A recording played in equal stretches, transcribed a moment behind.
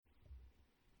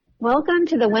Welcome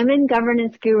to the Women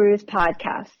Governance Gurus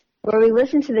podcast, where we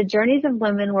listen to the journeys of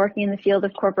women working in the field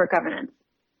of corporate governance,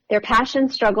 their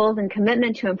passions, struggles, and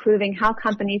commitment to improving how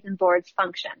companies and boards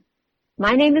function.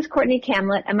 My name is Courtney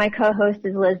Camlett, and my co-host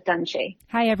is Liz Dunshee.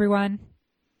 Hi, everyone.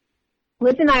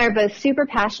 Liz and I are both super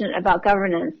passionate about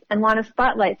governance and want to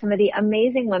spotlight some of the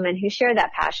amazing women who share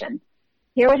that passion,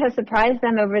 hear what has surprised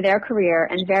them over their career,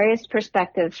 and various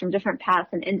perspectives from different paths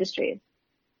and industries.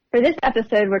 For this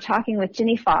episode, we're talking with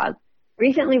Ginny Fogg,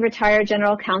 recently retired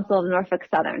General Counsel of Norfolk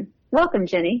Southern. Welcome,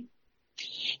 Ginny.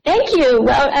 Thank you.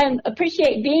 Well, I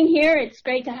appreciate being here. It's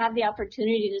great to have the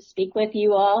opportunity to speak with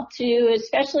you all, too,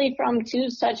 especially from two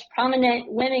such prominent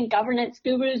women governance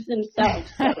gurus themselves.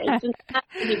 So it's an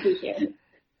honor to be here.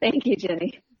 Thank you,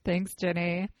 Ginny. Thanks,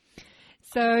 Ginny.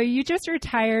 So you just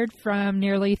retired from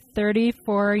nearly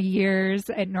 34 years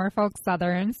at Norfolk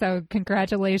Southern, so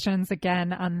congratulations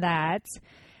again on that.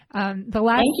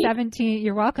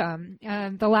 You're welcome.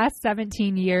 The last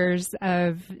 17 years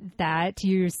of that,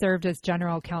 you served as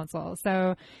general counsel.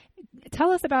 So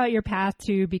tell us about your path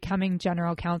to becoming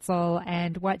general counsel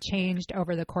and what changed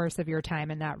over the course of your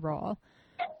time in that role.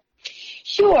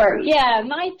 Sure. Yeah.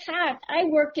 My path, I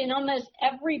worked in almost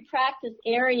every practice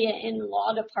area in the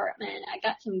law department. I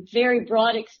got some very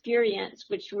broad experience,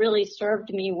 which really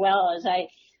served me well as I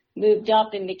moved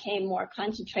up and became more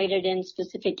concentrated in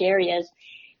specific areas.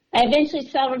 I eventually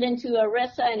settled into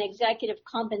ERISA and executive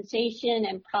compensation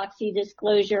and proxy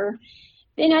disclosure.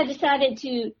 Then I decided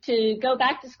to go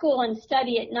back to school and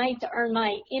study at night to earn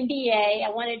my MBA. I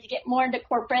wanted to get more into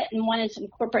corporate and wanted some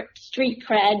corporate street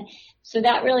cred. So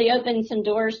that really opened some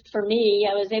doors for me.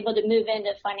 I was able to move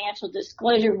into financial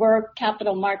disclosure work,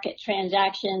 capital market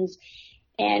transactions.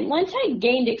 And once I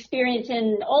gained experience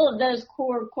in all of those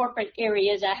core corporate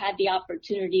areas, I had the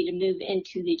opportunity to move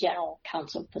into the general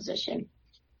counsel position.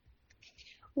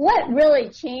 What really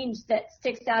changed that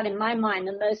sticks out in my mind,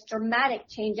 the most dramatic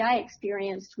change I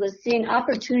experienced was seeing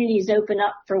opportunities open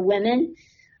up for women.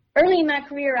 Early in my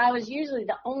career, I was usually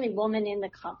the only woman in the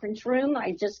conference room.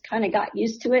 I just kind of got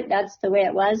used to it. That's the way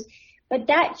it was. But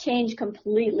that changed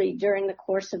completely during the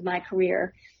course of my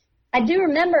career. I do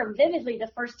remember vividly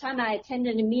the first time I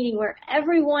attended a meeting where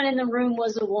everyone in the room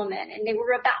was a woman, and there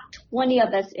were about 20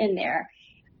 of us in there.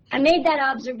 I made that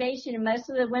observation, and most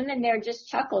of the women there just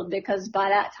chuckled because by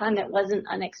that time it wasn't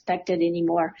unexpected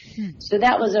anymore. So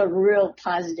that was a real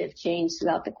positive change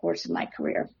throughout the course of my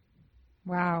career.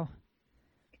 Wow.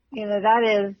 You know,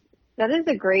 that is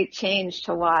a great change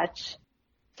to watch.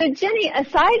 So, Ginny,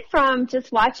 aside from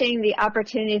just watching the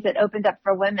opportunities that opened up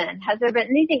for women, has there been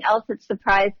anything else that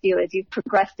surprised you as you've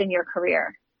progressed in your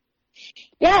career?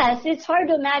 Yes, it's hard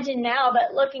to imagine now,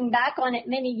 but looking back on it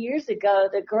many years ago,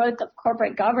 the growth of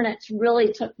corporate governance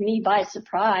really took me by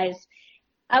surprise.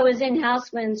 I was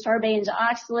in-house when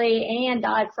Sarbanes-Oxley and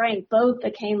Dodd-Frank both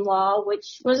became law,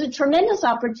 which was a tremendous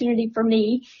opportunity for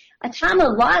me, a time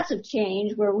of lots of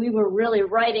change where we were really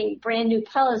writing brand new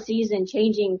policies and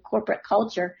changing corporate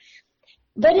culture.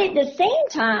 But at the same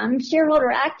time,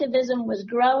 shareholder activism was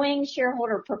growing,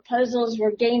 shareholder proposals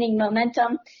were gaining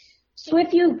momentum. So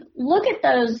if you look at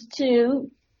those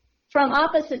two from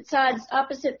opposite sides,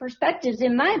 opposite perspectives,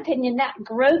 in my opinion, that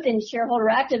growth in shareholder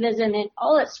activism in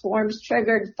all its forms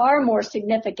triggered far more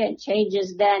significant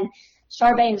changes than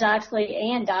Sarbanes-Oxley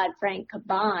and Dodd-Frank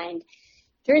combined.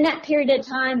 During that period of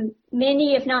time,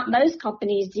 many, if not most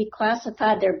companies,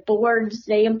 declassified their boards.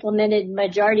 They implemented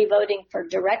majority voting for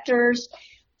directors,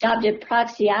 adopted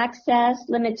proxy access,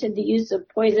 limited the use of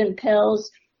poison pills.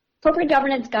 Corporate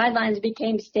governance guidelines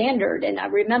became standard, and I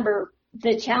remember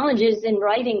the challenges in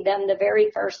writing them the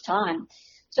very first time.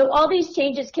 So all these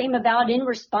changes came about in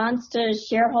response to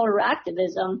shareholder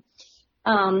activism.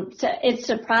 So it's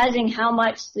surprising how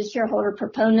much the shareholder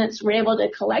proponents were able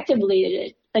to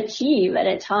collectively achieve at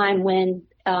a time when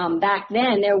back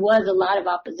then there was a lot of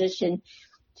opposition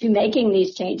to making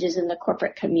these changes in the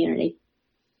corporate community.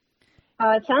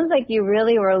 It sounds like you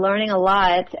really were learning a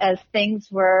lot as things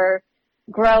were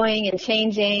growing and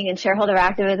changing, and shareholder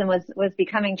activism was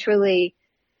becoming truly,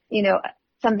 you know,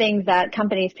 something that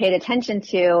companies paid attention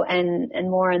to and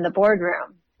more in the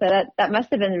boardroom. So that must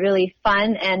have been really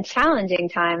fun and challenging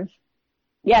times.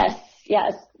 Yes,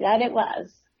 that it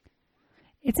was.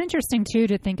 It's interesting, too,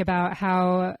 to think about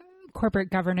how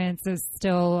corporate governance is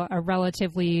still a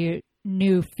relatively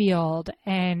new field,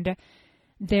 and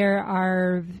there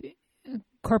are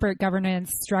corporate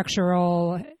governance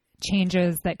structural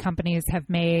changes that companies have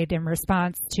made in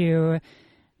response to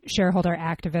shareholder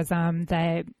activism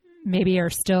that maybe are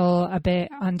still a bit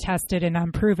untested and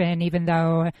unproven, even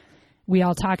though we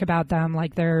all talk about them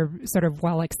like they're sort of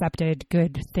well-accepted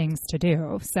good things to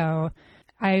do. So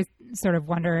I sort of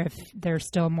wonder if there's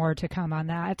still more to come on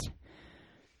that.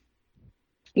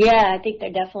 Yeah, I think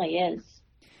there definitely is.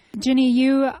 Ginny,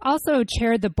 you also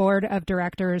chaired the board of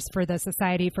directors for the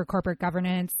Society for Corporate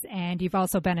Governance, and you've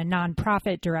also been a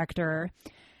nonprofit director.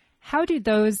 How do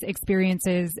those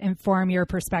experiences inform your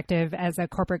perspective as a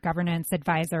corporate governance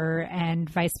advisor and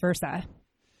vice versa?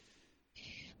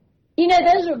 You know,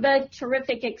 those were both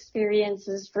terrific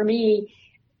experiences for me.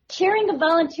 Chairing a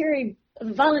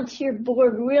volunteer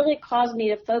board really caused me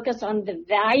to focus on the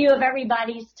value of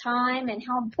everybody's time and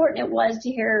how important it was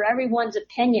to hear everyone's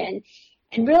opinion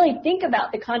and really think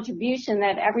about the contribution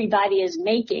that everybody is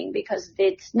making, because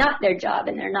it's not their job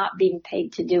and they're not being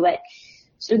paid to do it.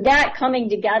 So that coming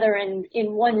together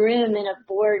in one room in a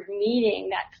board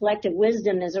meeting, that collective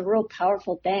wisdom, is a real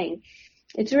powerful thing.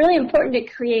 It's really important to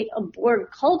create a board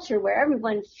culture where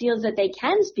everyone feels that they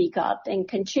can speak up and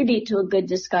contribute to a good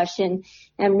discussion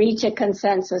and reach a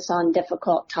consensus on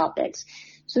difficult topics.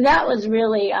 So that was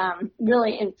really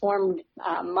informed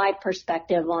my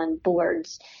perspective on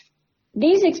boards.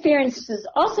 These experiences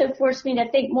also forced me to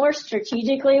think more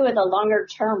strategically with a longer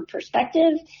term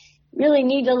perspective. Really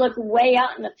need to look way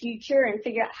out in the future and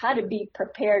figure out how to be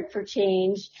prepared for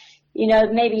change. You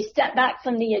know, maybe step back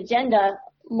from the agenda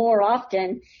more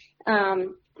often.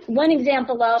 One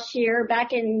example I'll share,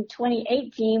 back in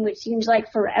 2018, which seems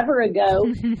like forever ago,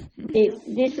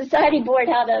 the Society Board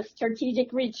had a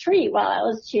strategic retreat while I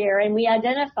was chair, and we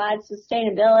identified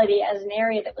sustainability as an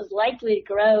area that was likely to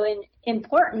grow in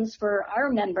importance for our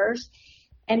members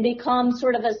and become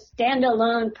sort of a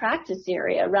standalone practice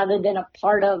area rather than a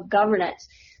part of governance.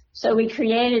 So we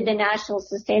created the National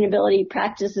Sustainability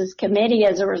Practices Committee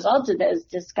as a result of those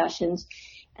discussions.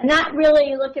 And that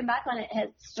really, looking back on it, has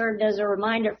served as a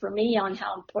reminder for me on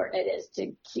how important it is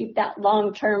to keep that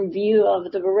long-term view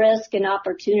of the risk and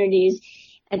opportunities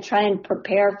and try and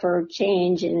prepare for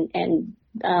change and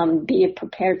be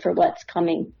prepared for what's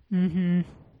coming. Mm-hmm.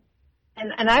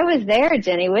 And I was there,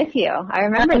 Jenny, with you. I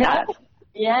remember that.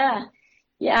 Yeah,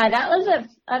 that was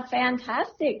a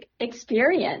fantastic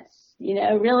experience. You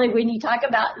know, really, when you talk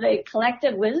about the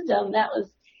collective wisdom, that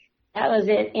was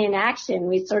it in action.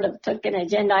 We sort of took an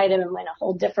agenda item and went a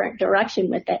whole different direction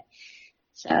with it.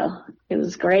 So it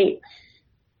was great.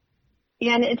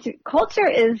 Yeah, and culture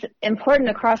is important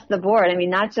across the board. I mean,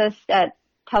 not just at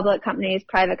public companies,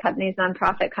 private companies,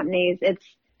 nonprofit companies.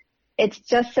 It's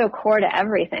just so core to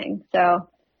everything. So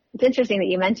it's interesting that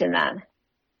you mentioned that.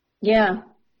 Yeah,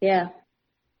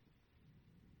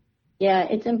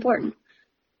 it's important.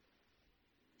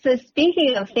 So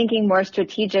speaking of thinking more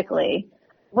strategically,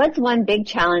 what's one big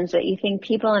challenge that you think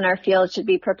people in our field should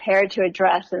be prepared to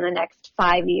address in the next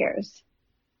 5 years?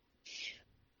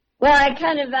 Well, I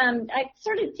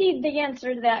sort of teed the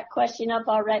answer to that question up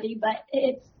already, but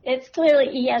it's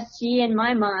clearly ESG in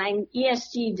my mind.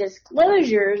 ESG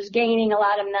disclosures gaining a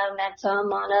lot of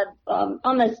momentum on a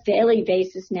almost daily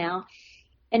basis now.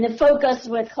 And the focus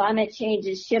with climate change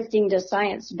is shifting to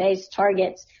science-based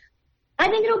targets. I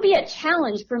think it'll be a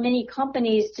challenge for many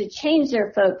companies to change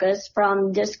their focus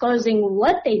from disclosing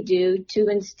what they do to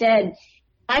instead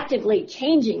actively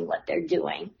changing what they're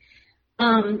doing.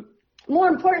 More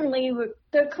importantly,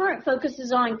 the current focus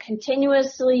is on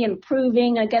continuously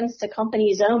improving against a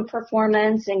company's own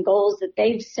performance and goals that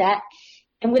they've set.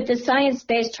 And with the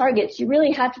science-based targets, you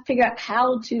really have to figure out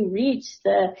how to reach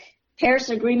the Paris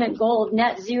Agreement goal of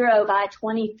net zero by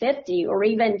 2050 or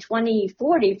even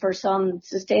 2040 for some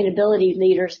sustainability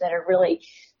leaders that are really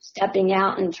stepping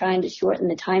out and trying to shorten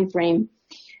the time frame.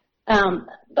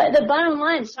 But the bottom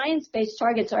line, science-based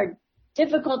targets are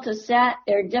difficult to set,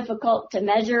 they're difficult to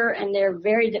measure, and they're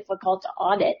very difficult to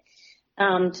audit.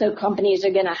 So companies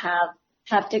are going to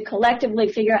have to collectively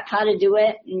figure out how to do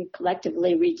it and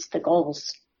collectively reach the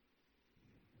goals.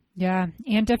 Yeah,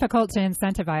 and difficult to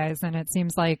incentivize. And it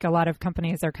seems like a lot of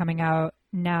companies are coming out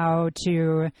now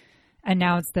to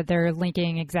announce that they're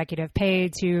linking executive pay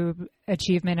to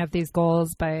achievement of these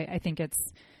goals. But I think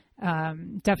it's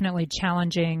definitely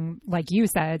challenging, like you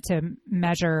said, to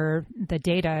measure the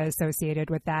data associated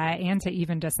with that and to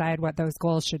even decide what those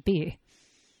goals should be.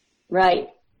 Right.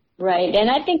 And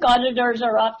I think auditors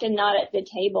are often not at the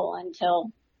table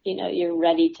until you're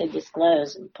ready to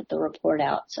disclose and put the report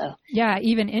out. So yeah,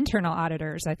 even internal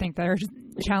auditors, I think there's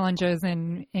challenges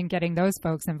in getting those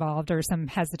folks involved, or some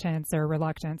hesitance or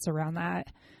reluctance around that.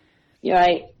 You're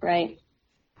right.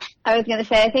 I was going to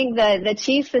say, I think the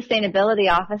chief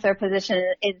sustainability officer position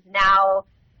is now,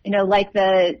 like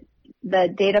the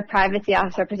data privacy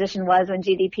officer position was when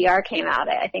GDPR came out.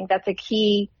 I think that's a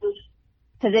key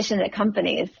position at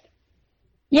companies.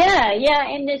 Yeah,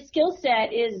 and the skill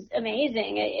set is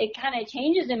amazing. It kind of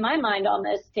changes in my mind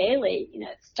almost daily.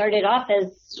 It started off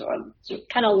as sort of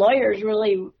kind of lawyers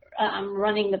really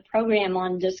running the program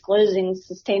on disclosing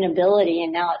sustainability,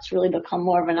 and now it's really become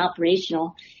more of an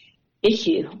operational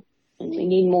issue. And we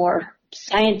need more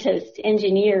scientists,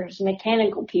 engineers,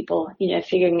 mechanical people,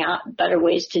 figuring out better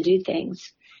ways to do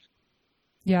things.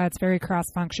 Yeah, it's very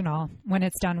cross-functional when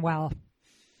it's done well.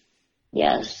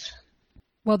 Yes.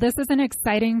 Well, this is an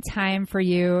exciting time for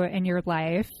you in your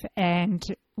life, and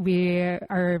we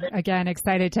are, again,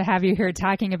 excited to have you here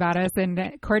talking about us.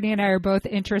 And Courtney and I are both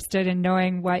interested in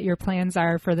knowing what your plans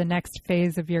are for the next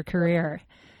phase of your career.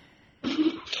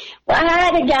 Well, I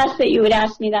had a guess that you would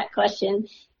ask me that question,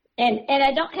 and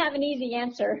I don't have an easy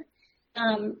answer.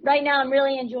 Right now, I'm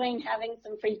really enjoying having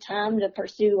some free time to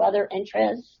pursue other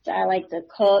interests. I like to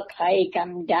cook, hike.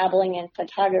 I'm dabbling in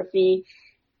photography.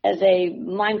 As a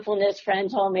mindfulness friend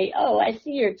told me, oh, I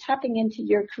see you're tapping into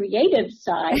your creative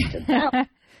side.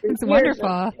 It's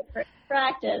wonderful.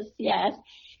 Practice, yes.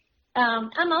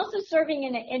 I'm also serving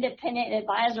in an independent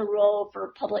advisor role for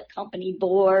a public company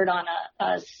board on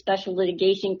a special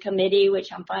litigation committee,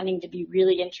 which I'm finding to be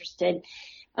really interested.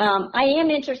 I am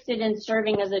interested in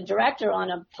serving as a director on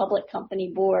a public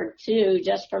company board too,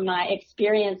 just from my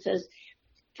experiences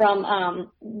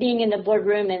from being in the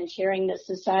boardroom and chairing the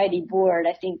society board.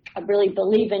 I think I really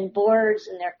believe in boards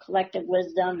and their collective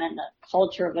wisdom and the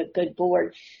culture of a good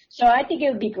board. So I think it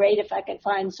would be great if I could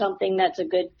find something that's a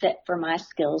good fit for my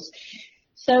skills.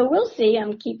 So we'll see.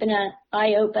 I'm keeping an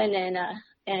eye open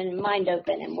and mind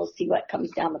open, and we'll see what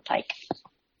comes down the pike.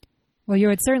 Well, you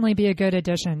would certainly be a good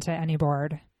addition to any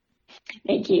board.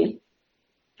 Thank you.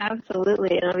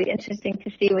 Absolutely. It'll be interesting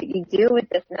to see what you do with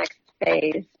this next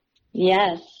phase.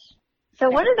 Yes. So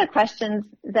one of the questions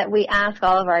that we ask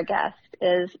all of our guests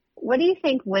is, what do you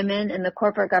think women in the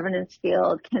corporate governance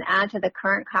field can add to the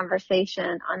current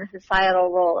conversation on the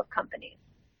societal role of companies?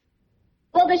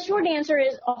 Well, the short answer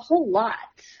is a whole lot.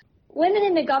 Women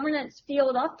in the governance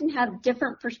field often have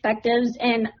different perspectives,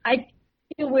 and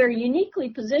we're uniquely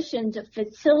positioned to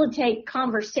facilitate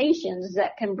conversations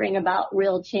that can bring about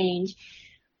real change.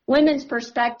 Women's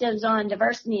perspectives on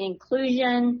diversity and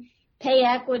inclusion, pay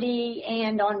equity,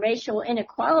 and on racial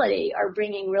inequality are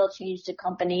bringing real change to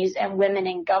companies, and women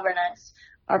in governance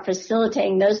are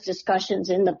facilitating those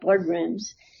discussions in the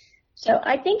boardrooms. So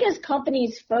I think as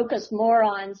companies focus more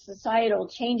on societal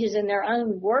changes in their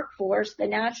own workforce, the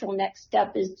natural next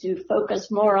step is to focus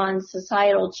more on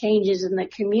societal changes in the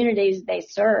communities they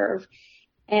serve,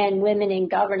 and women in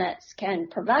governance can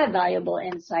provide valuable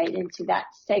insight into that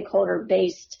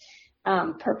stakeholder-based,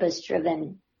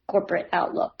 purpose-driven corporate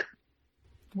outlook.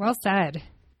 Well said.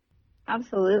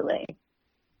 Absolutely.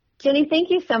 Jenny, thank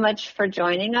you so much for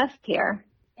joining us here.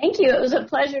 Thank you. It was a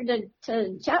pleasure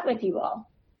to chat with you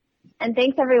all. And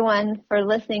thanks everyone for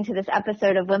listening to this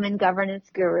episode of Women Governance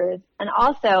Gurus. And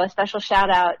also a special shout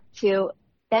out to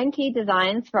Benke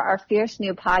Designs for our fierce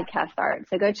new podcast art.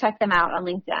 So go check them out on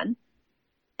LinkedIn.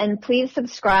 And please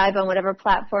subscribe on whatever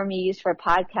platform you use for a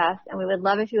podcast. And we would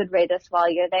love if you would rate us while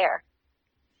you're there.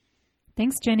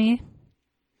 Thanks, Jenny.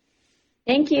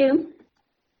 Thank you.